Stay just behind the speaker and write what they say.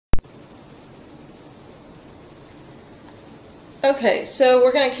Okay, so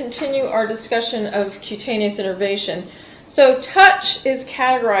we're going to continue our discussion of cutaneous innervation. So touch is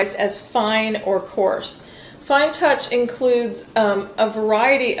categorized as fine or coarse. Fine touch includes a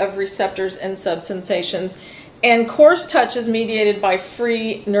variety of receptors and subsensations, and coarse touch is mediated by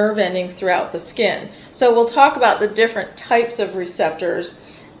free nerve endings throughout the skin. So we'll talk about the different types of receptors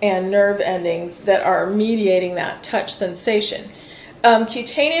and nerve endings that are mediating that touch sensation.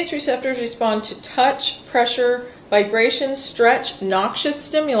 Cutaneous receptors respond to touch, pressure, vibration, stretch, noxious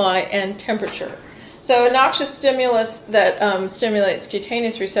stimuli, and temperature. So a noxious stimulus that stimulates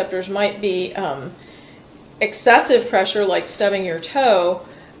cutaneous receptors might be excessive pressure, like stubbing your toe,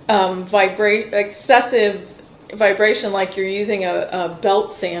 excessive vibration, like you're using a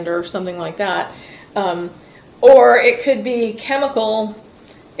belt sander or something like that, or it could be chemical,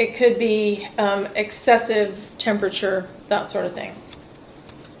 it could be excessive temperature, that sort of thing.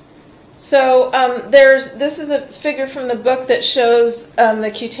 So this is a figure from the book that shows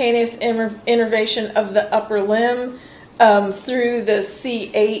the cutaneous innervation of the upper limb through the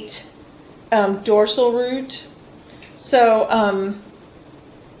C8 dorsal root. So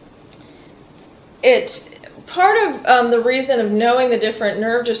part of the reason of knowing the different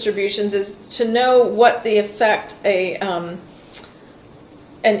nerve distributions is to know what the effect an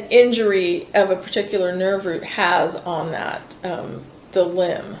injury of a particular nerve root has on that the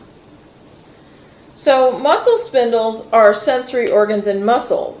limb. So muscle spindles are sensory organs in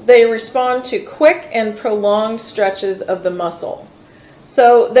muscle. They respond to quick and prolonged stretches of the muscle.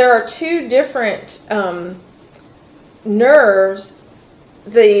 So there are two different nerves,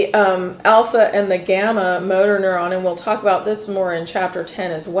 the alpha and the gamma motor neuron, and we'll talk about this more in chapter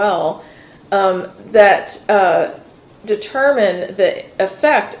 10 as well, that determine the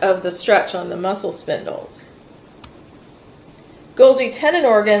effect of the stretch on the muscle spindles. Golgi tendon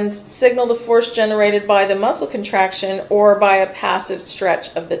organs signal the force generated by the muscle contraction or by a passive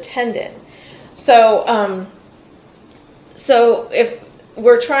stretch of the tendon. So, so if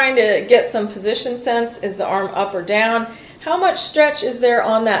we're trying to get some position sense, is the arm up or down? How much stretch is there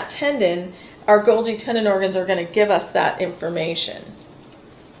on that tendon? Our Golgi tendon organs are going to give us that information.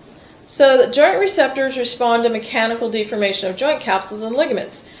 So the joint receptors respond to mechanical deformation of joint capsules and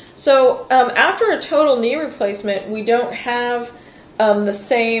ligaments. So after a total knee replacement, we don't have the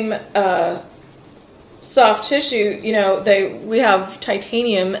same soft tissue. You know, we have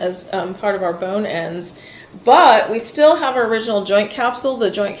titanium as part of our bone ends, but we still have our original joint capsule. The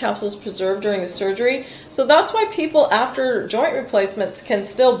joint capsule is preserved during the surgery. So that's why people after joint replacements can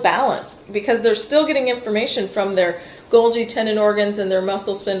still balance, because they're still getting information from their Golgi tendon organs and their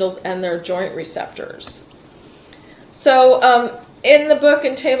muscle spindles and their joint receptors. So in the book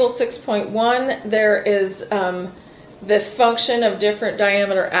in table 6.1, there is the function of different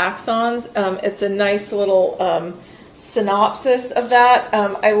diameter axons. It's a nice little synopsis of that.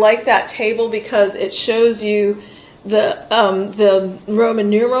 I like that table because it shows you the Roman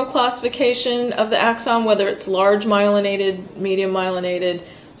numeral classification of the axon, whether it's large myelinated, medium myelinated,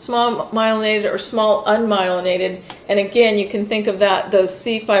 small myelinated, or small unmyelinated. And again, you can think of those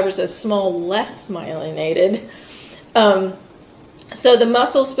C fibers as small less myelinated. So the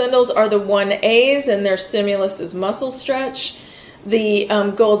muscle spindles are the 1As, and their stimulus is muscle stretch. The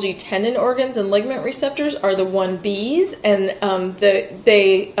Golgi tendon organs and ligament receptors are the 1Bs, and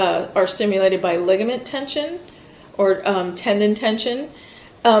they are stimulated by ligament tension or tendon tension.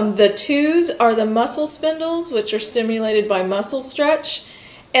 The 2s are the muscle spindles, which are stimulated by muscle stretch.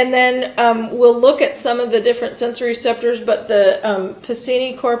 And then we'll look at some of the different sensory receptors, but the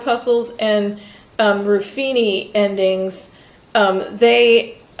Pacini corpuscles and Ruffini endings,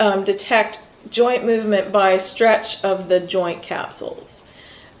 they detect joint movement by stretch of the joint capsules.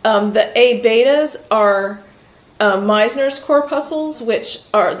 The A betas are Meissner's corpuscles, which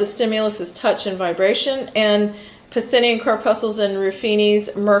are the stimulus is touch and vibration, and Pacini corpuscles and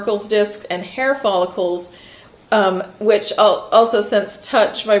Ruffini's Merkel's disc and hair follicles, which also sense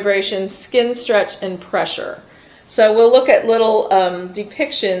touch, vibration, skin stretch, and pressure. So we'll look at little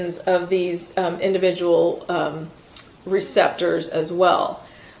depictions of these individual receptors as well.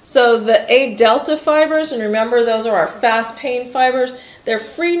 So the A delta fibers, and remember those are our fast pain fibers, they're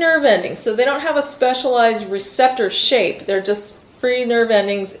free nerve endings, so they don't have a specialized receptor shape. They're just free nerve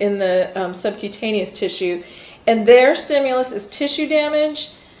endings in the subcutaneous tissue, and their stimulus is tissue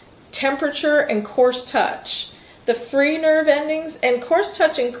damage, temperature, and coarse touch. The free nerve endings, and coarse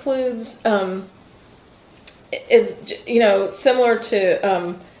touch includes, is similar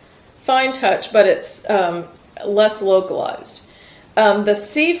to fine touch, but it's less localized. The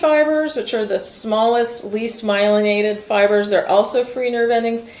C fibers, which are the smallest, least myelinated fibers, they're also free nerve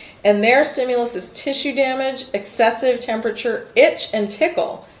endings, and their stimulus is tissue damage, excessive temperature, itch, and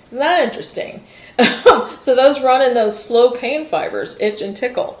tickle. Isn't that interesting? So those run in those slow pain fibers, itch and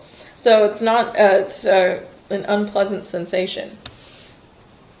tickle. So it's not it's an unpleasant sensation.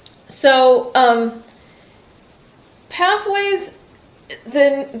 So pathways,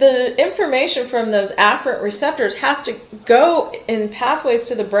 the information from those afferent receptors has to go in pathways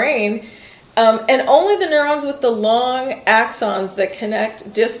to the brain, and only the neurons with the long axons that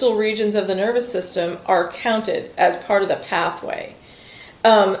connect distal regions of the nervous system are counted as part of the pathway.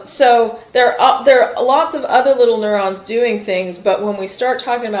 So there are lots of other little neurons doing things, but when we start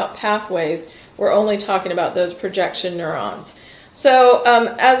talking about pathways, we're only talking about those projection neurons. So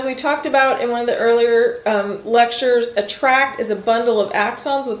as we talked about in one of the earlier lectures, a tract is a bundle of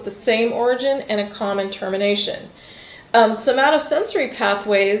axons with the same origin and a common termination. Somatosensory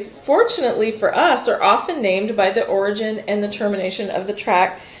pathways, fortunately for us, are often named by the origin and the termination of the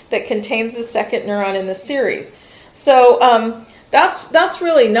tract that contains the second neuron in the series. So that's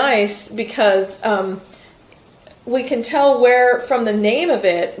really nice because we can tell where, from the name of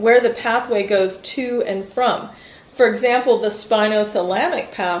it, where the pathway goes to and from. For example, the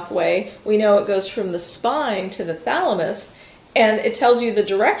spinothalamic pathway, we know it goes from the spine to the thalamus, and it tells you the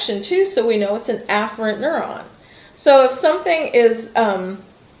direction too, so we know it's an afferent neuron. So if something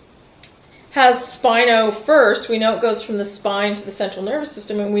has spino first, we know it goes from the spine to the central nervous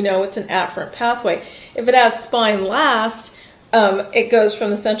system, and we know it's an afferent pathway. If it has spine last, it goes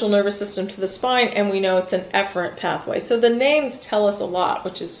from the central nervous system to the spine, and we know it's an efferent pathway. So the names tell us a lot,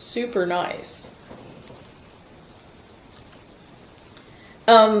 which is super nice.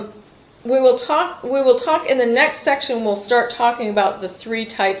 We will talk in the next section, we'll start talking about the 3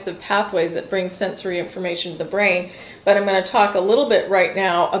 types of pathways that bring sensory information to the brain, but I'm going to talk a little bit right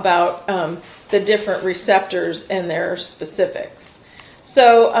now about the different receptors and their specifics.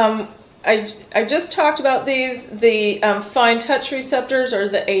 So I just talked about these. The fine touch receptors are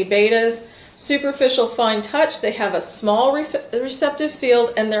the A betas. Superficial fine touch, they have a small receptive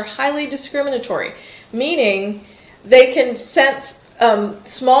field and they're highly discriminatory, meaning they can sense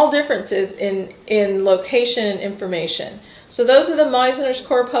small differences in location and information. So those are the Meissner's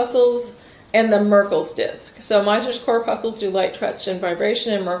corpuscles and the Merkel's disc. So Meissner's corpuscles do light touch and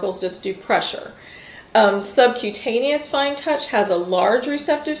vibration, and Merkel's disc do pressure. Subcutaneous fine touch has a large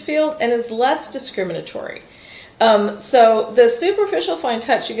receptive field and is less discriminatory. So the superficial fine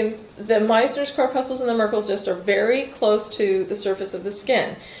touch, the Meissner's corpuscles and the Merkel's disc are very close to the surface of the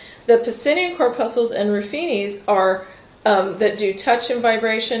skin. The Pacinian corpuscles and Ruffini's are that do touch and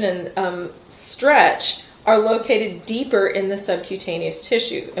vibration and stretch are located deeper in the subcutaneous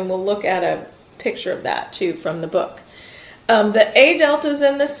tissue, and we'll look at a picture of that too from the book. The A deltas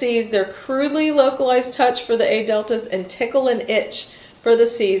and the C's, they're crudely localized touch for the A deltas and tickle and itch for the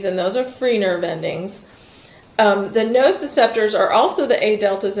C's, and those are free nerve endings. The nociceptors are also the A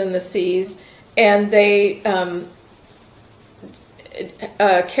deltas and the C's, and they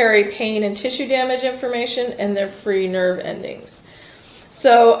carry pain and tissue damage information, and they're free nerve endings.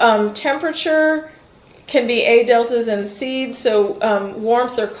 So temperature can be A deltas and C's, so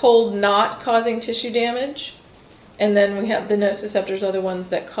warmth or cold not causing tissue damage. And then we have the nociceptors are the ones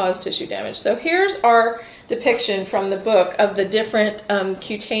that cause tissue damage. So here's our depiction from the book of the different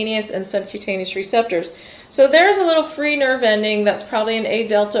cutaneous and subcutaneous receptors. So there's a little free nerve ending that's probably an A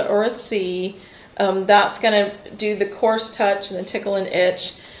delta or a C. That's going to do the coarse touch and the tickle and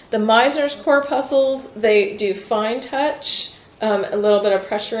itch. The Meissner's corpuscles, they do fine touch, a little bit of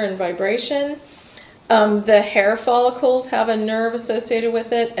pressure and vibration. The hair follicles have a nerve associated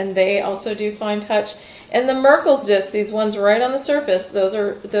with it, and they also do fine touch. And the Merkel's disc, these ones right on the surface, those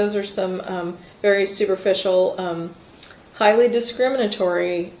are some very superficial, highly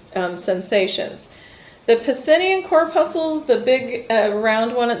discriminatory sensations. The Pacinian corpuscles, the big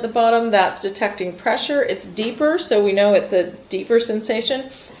round one at the bottom, that's detecting pressure. It's deeper, so we know it's a deeper sensation.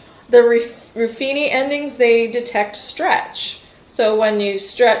 The Ruffini endings, they detect stretch. So when you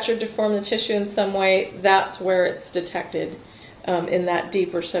stretch or deform the tissue in some way, that's where it's detected in that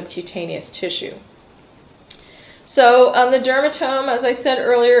deeper subcutaneous tissue. So the dermatome, as I said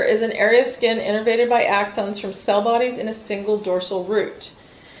earlier, is an area of skin innervated by axons from cell bodies in a single dorsal root.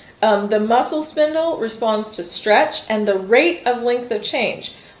 The muscle spindle responds to stretch and the rate of length of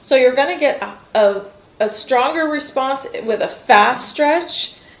change. So you're going to get a stronger response with a fast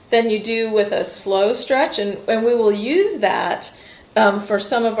stretch than you do with a slow stretch, and we will use that for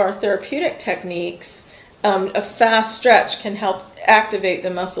some of our therapeutic techniques. A fast stretch can help activate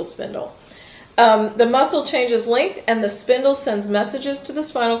the muscle spindle. The muscle changes length, and the spindle sends messages to the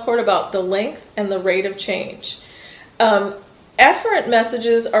spinal cord about the length and the rate of change. Efferent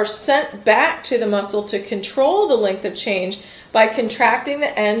messages are sent back to the muscle to control the length of change by contracting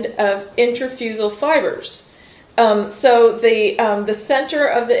the end of intrafusal fibers. So the center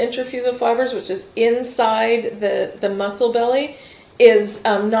of the intrafusal fibers, which is inside the muscle belly, is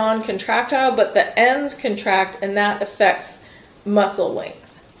non-contractile, but the ends contract, and that affects muscle length.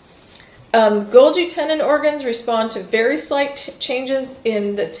 Golgi tendon organs respond to very slight changes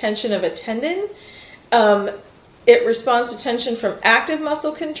in the tension of a tendon. It responds to tension from active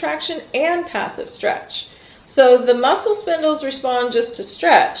muscle contraction and passive stretch. So the muscle spindles respond just to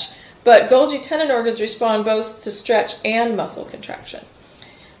stretch, but Golgi tendon organs respond both to stretch and muscle contraction.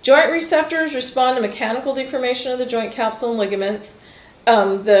 Joint receptors respond to mechanical deformation of the joint capsule and ligaments.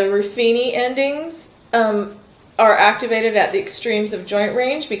 The Ruffini endings are activated at the extremes of joint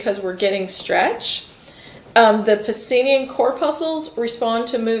range because we're getting stretch. The Pacinian corpuscles respond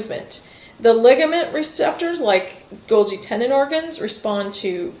to movement. The ligament receptors, like Golgi tendon organs, respond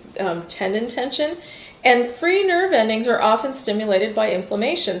to tendon tension. And free nerve endings are often stimulated by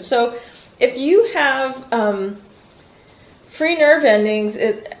inflammation. So if you have free nerve endings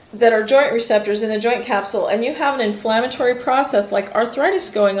that are joint receptors in the joint capsule, and you have an inflammatory process like arthritis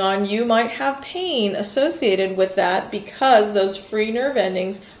going on, you might have pain associated with that because those free nerve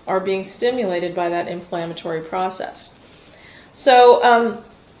endings are being stimulated by that inflammatory process. So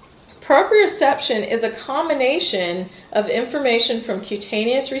proprioception is a combination of information from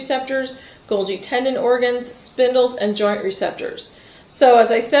cutaneous receptors, Golgi tendon organs, spindles, and joint receptors. So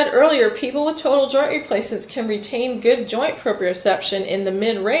as I said earlier, people with total joint replacements can retain good joint proprioception in the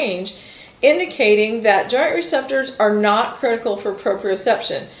mid-range, indicating that joint receptors are not critical for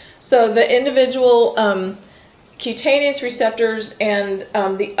proprioception. So the individual cutaneous receptors and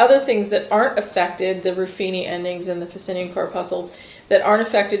the other things that aren't affected, the Ruffini endings and the Pacinian corpuscles, that aren't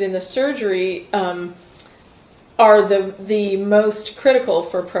affected in the surgery are the most critical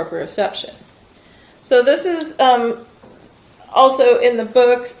for proprioception. So this is also in the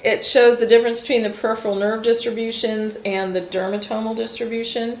book, it shows the difference between the peripheral nerve distributions and the dermatomal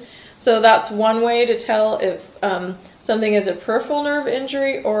distribution. So that's one way to tell if something is a peripheral nerve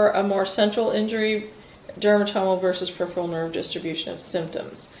injury or a more central injury, dermatomal versus peripheral nerve distribution of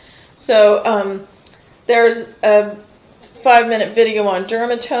symptoms. So there's a 5-minute video on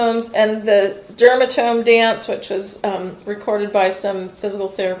dermatomes, and the dermatome dance, which was recorded by some physical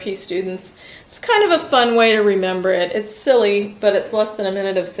therapy students. It's kind of a fun way to remember it. It's silly, but it's less than a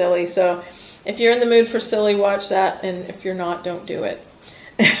minute of silly. So if you're in the mood for silly, watch that, and if you're not, don't do it.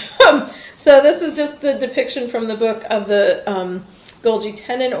 So this is just the depiction from the book of the Golgi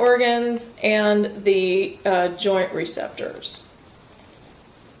tendon organs and the joint receptors.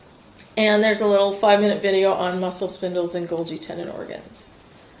 And there's a little 5-minute video on muscle spindles and Golgi tendon organs.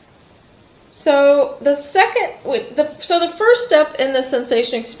 So the first step in the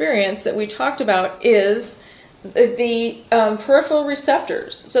sensation experience that we talked about is the peripheral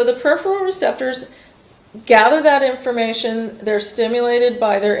receptors. So the peripheral receptors gather that information, they're stimulated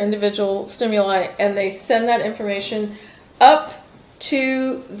by their individual stimuli, and they send that information up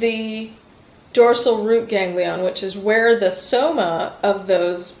to the dorsal root ganglion, which is where the soma of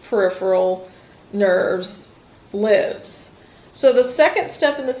those peripheral nerves lives. So the second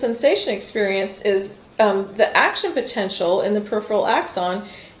step in the sensation experience is the action potential in the peripheral axon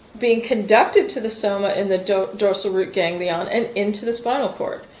being conducted to the soma in the dorsal root ganglion and into the spinal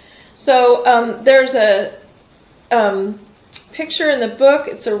cord. So there's a picture in the book.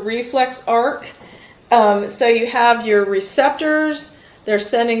 It's a reflex arc. So you have your receptors. They're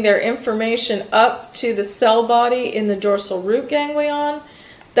sending their information up to the cell body in the dorsal root ganglion.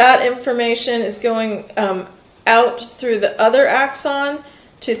 That information is going out through the other axon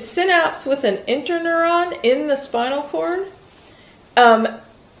to synapse with an interneuron in the spinal cord.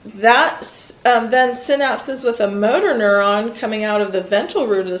 That then synapses with a motor neuron coming out of the ventral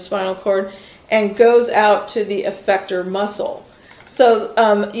root of the spinal cord and goes out to the effector muscle.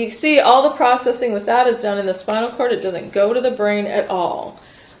 So you see all the processing with that is done in the spinal cord. It doesn't go to the brain at all.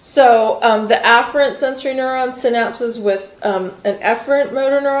 So the afferent sensory neuron synapses with an efferent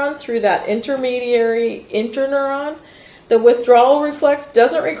motor neuron through that intermediary interneuron. The withdrawal reflex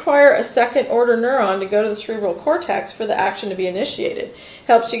doesn't require a second order neuron to go to the cerebral cortex for the action to be initiated.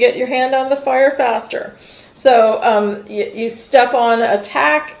 Helps you get your hand on the fire faster. So you step on a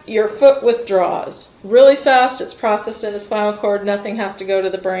tack, your foot withdraws. Really fast, it's processed in the spinal cord. Nothing has to go to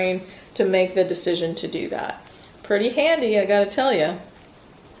the brain to make the decision to do that. Pretty handy, I gotta tell you.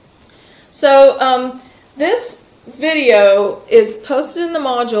 So this video is posted in the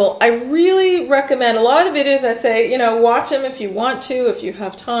module. I really recommend, a lot of the videos I say, you know, watch them if you want to, if you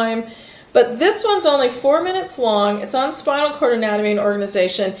have time. But this one's only 4 minutes long. It's on spinal cord anatomy and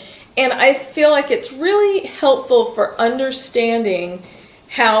organization. And I feel like it's really helpful for understanding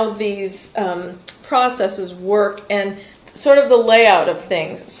how these processes work and sort of the layout of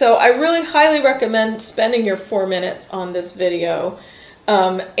things. So I really highly recommend spending your 4 minutes on this video.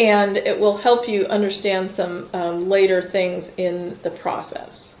 And it will help you understand some later things in the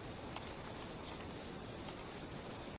process.